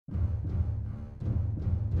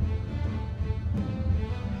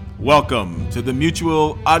Welcome to the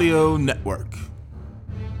Mutual Audio Network.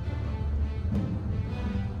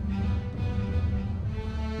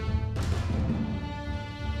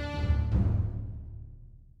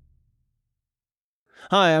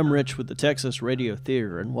 Hi, I'm Rich with the Texas Radio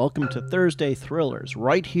Theater, and welcome to Thursday Thrillers,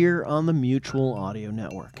 right here on the Mutual Audio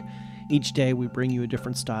Network. Each day we bring you a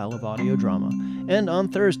different style of audio drama, and on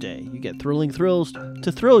Thursday you get thrilling thrills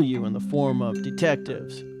to thrill you in the form of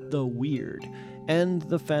detectives, the weird, and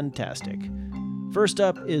the fantastic. First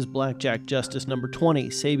up is Blackjack Justice number 20,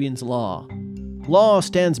 Sabian's Law. Law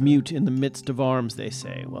stands mute in the midst of arms, they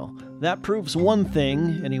say. Well, that proves one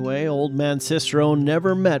thing, anyway. Old man Cicero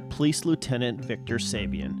never met Police Lieutenant Victor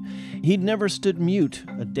Sabian. He'd never stood mute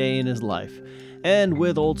a day in his life. And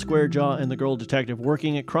with Old Squarejaw and the girl detective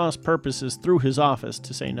working at cross purposes through his office,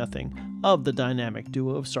 to say nothing of the dynamic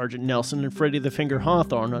duo of Sergeant Nelson and Freddy the Finger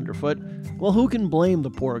Hawthorne underfoot, well, who can blame the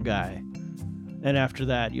poor guy? And after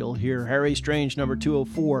that, you'll hear Harry Strange number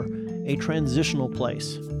 204, A Transitional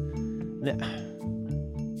Place. Now,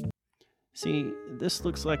 see, this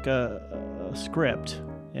looks like a script,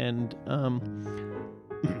 and,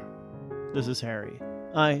 this is Harry.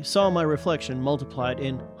 I saw my reflection multiplied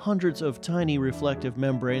in hundreds of tiny reflective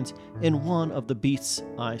membranes in one of the beast's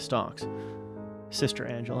eye stalks. Sister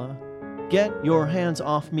Angela, get your hands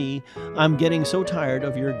off me. I'm getting so tired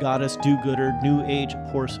of your goddess do-gooder new age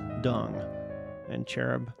horse dung. And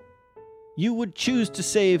Cherub, you would choose to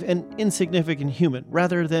save an insignificant human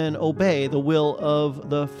rather than obey the will of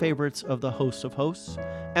the favorites of the host of hosts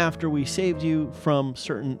after we saved you from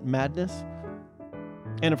certain madness?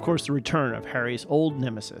 And of course, the return of Harry's old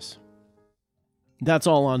nemesis. That's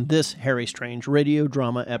all on this Harry Strange radio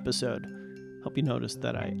drama episode. Hope you noticed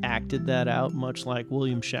that I acted that out much like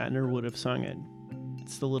William Shatner would have sung it.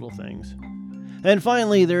 It's the little things. And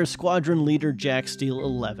finally, there's Squadron Leader Jack Steele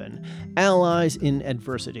 11, Allies in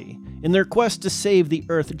Adversity. In their quest to save the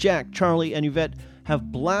Earth, Jack, Charlie, and Yvette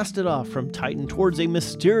have blasted off from Titan towards a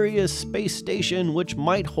mysterious space station which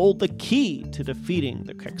might hold the key to defeating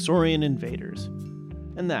the Kexorian invaders.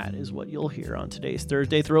 And that is what you'll hear on today's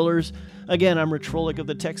Thursday Thrillers. Again, I'm Rich Froelich of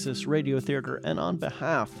the Texas Radio Theater, and on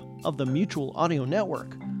behalf of the Mutual Audio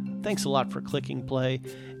Network, thanks a lot for clicking play,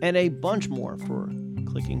 and a bunch more for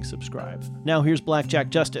clicking subscribe. Now here's Blackjack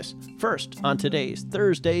Justice, first on today's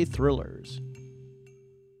Thursday Thrillers.